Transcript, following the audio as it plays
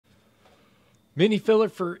Mini filler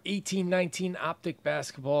for 1819 Optic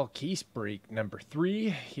basketball case break number 3.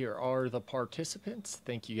 Here are the participants.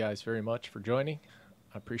 Thank you guys very much for joining.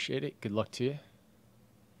 I appreciate it. Good luck to you.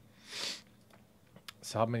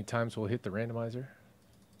 So how many times we'll hit the randomizer?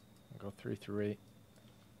 I'll go 3 through 8.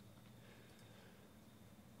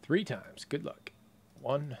 3 times. Good luck.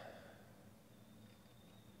 1,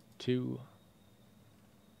 2,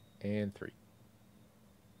 and 3.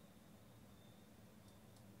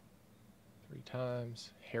 3 times.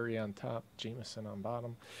 Harry on top, Jameson on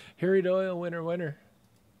bottom. Harry Doyle, winner, winner.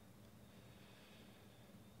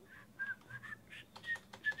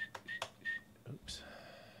 Oops.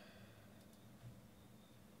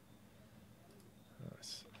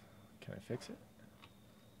 Can I fix it?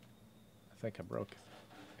 I think I broke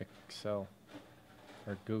Excel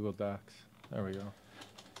or Google Docs. There we go.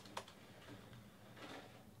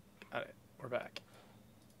 Got it. We're back.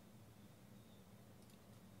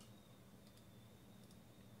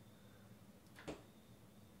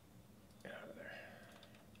 Get out of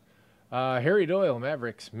there. Harry Doyle,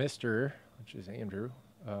 Mavericks, Mr., which is Andrew.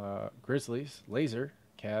 Grizzlies, Laser,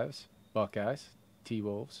 Cavs, Buckeyes,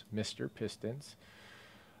 T-Wolves, Mr., Pistons.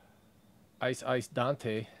 Ice Ice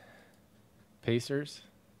Dante, Pacers,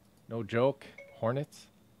 No Joke, Hornets.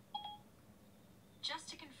 Just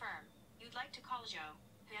to confirm, you'd like to call Joe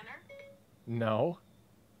Banner? No.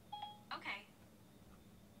 Okay.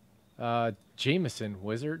 Jameson,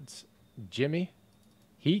 Wizards, Jimmy,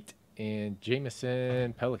 Heat, and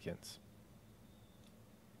Jameson, Pelicans.